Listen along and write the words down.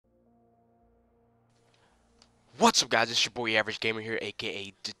What's up, guys? It's your boy Average Gamer here,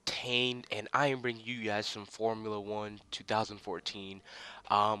 aka Detained, and I am bringing you guys some Formula One 2014.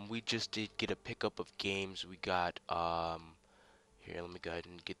 We just did get a pickup of games. We got here. Let me go ahead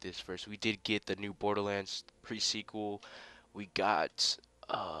and get this first. We did get the new Borderlands pre-sequel. We got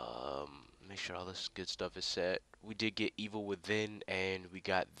make sure all this good stuff is set. We did get Evil Within, and we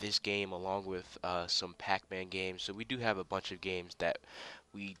got this game along with some Pac-Man games. So we do have a bunch of games that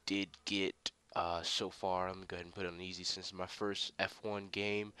we did get so far. I'm gonna go ahead and put it on easy since it's my first F1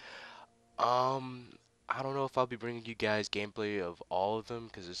 game. Um, I don't know if I'll be bringing you guys gameplay of all of them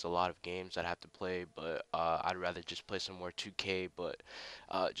because it's a lot of games I'd have to play, but I'd rather just play some more 2K. But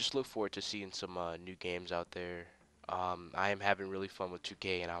just look forward to seeing some new games out there. I am having really fun with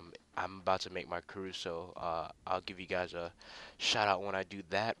 2K, and I'm about to make my crew, so I'll give you guys a shout out when I do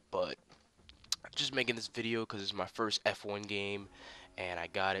that. But I'm just making this video because it's my first F1 game, and I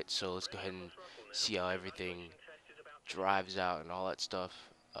got it. So let's go ahead and see how everything drives out and all that stuff.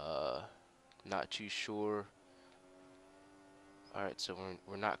 Not too sure. Alright, so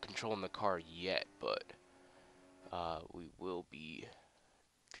we're not controlling the car yet, but we will be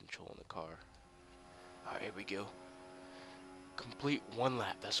controlling the car. Alright, here we go. Complete one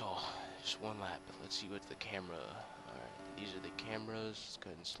lap, that's all. Just one lap. Let's see what's the camera. Alright, these are the cameras. Let's go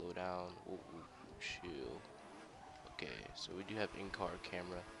ahead and slow down. Whoa, whoa, chill. Okay, so we do have in-car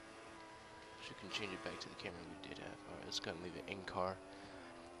camera. So we can change it back to the camera we did have. Alright, let's go ahead and leave it in-car.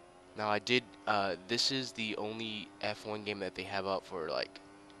 Now I did, this is the only F1 game that they have out for like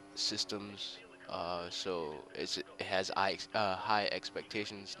systems, so it has high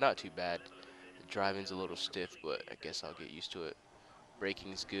expectations. Not too bad. The driving's a little stiff, but I guess I'll get used to it.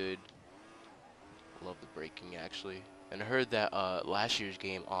 Braking's good. Love the braking actually. And I heard that last year's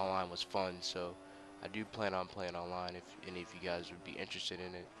game online was fun, so I do plan on playing online if any of you guys would be interested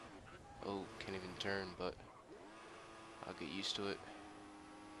in it. Oh, can't even turn, but I'll get used to it.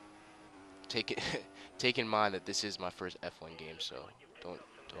 Take it, take in mind that this is my first F1 game, so don't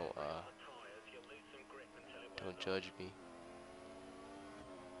don't uh don't judge me.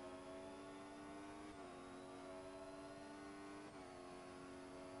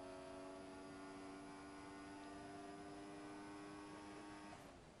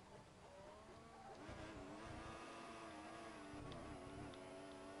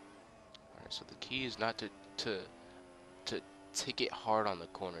 Alright, so the key is not to to take it hard on the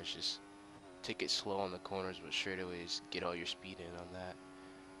corners, just take it slow on the corners, but straightaways get all your speed in on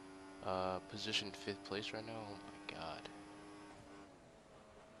that. Position 5th place right now. Oh my god.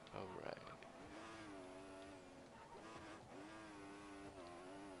 Alright.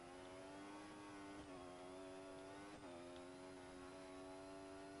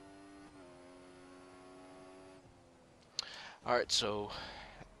 Alright, so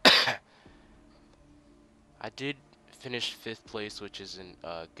I did finish 5th place, which isn't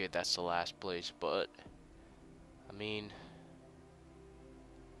good. That's the last place, but I mean,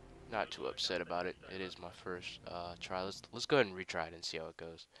 not too upset about it. It is my first try. Let's go ahead and retry it and see how it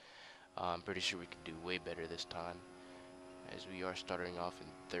goes. I'm pretty sure we can do way better this time, as we are starting off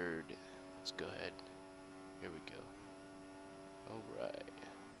in 3rd. Let's go ahead. Here we go. Alright.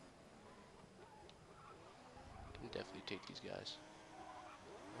 Can definitely take these guys.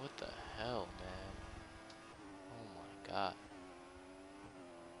 What the hell, man? Oh my god.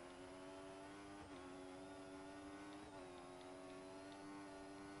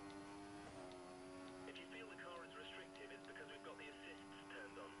 If you feel the car is restrictive, it's because we've got the assists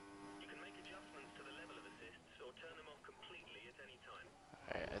turned on. You can make adjustments to the level of assists or turn them off completely at any time.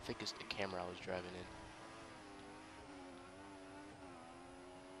 Alright, I think it's the camera I was driving in.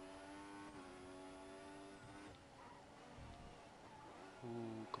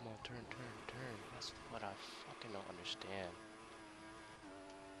 Ooh, come on, turn, turn, turn. That's what I fucking don't understand.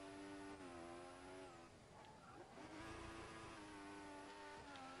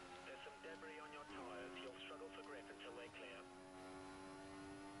 There's some debris on your tires. You'll struggle for grip until they clear.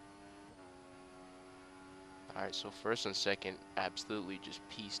 Alright, so first and second absolutely just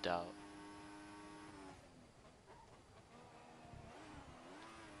pieced out.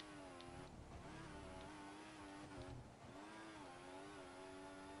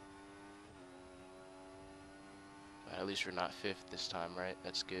 But at least we're not 5th this time, right?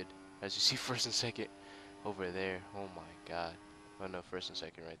 That's good. As you see, first and second over there. Oh my god. Oh no, first and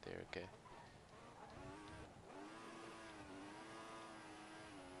second right there, okay.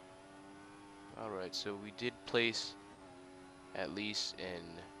 Alright, so we did place at least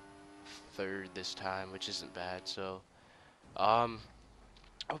in 3rd this time, which isn't bad. So I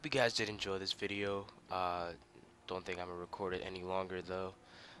hope you guys did enjoy this video. Don't think I'm gonna record it any longer though.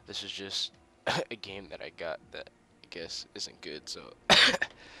 This is just a game that I got that I guess isn't good. So,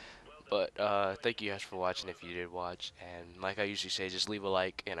 Well done. but thank you guys for Congratulations, watching if you however. did watch. And like I usually say, just leave a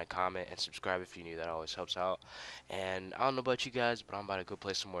like and a comment and subscribe if you're new. That always helps out. And I don't know about you guys, but I'm about to go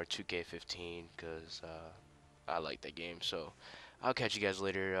play some more 2K15 because I like that game. So I'll catch you guys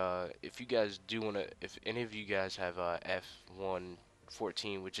later. If you guys do wanna, if any of you guys have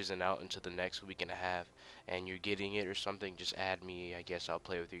F114, which isn't out until the next week and a half, and you're getting it or something, just add me. I guess I'll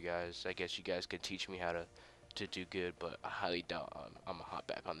play with you guys. I guess you guys can teach me how to do good, but I highly doubt I'm gonna hop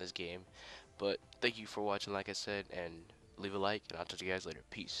back on this game. But thank you for watching, like I said, and leave a like, and I'll talk to you guys later.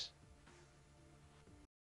 Peace.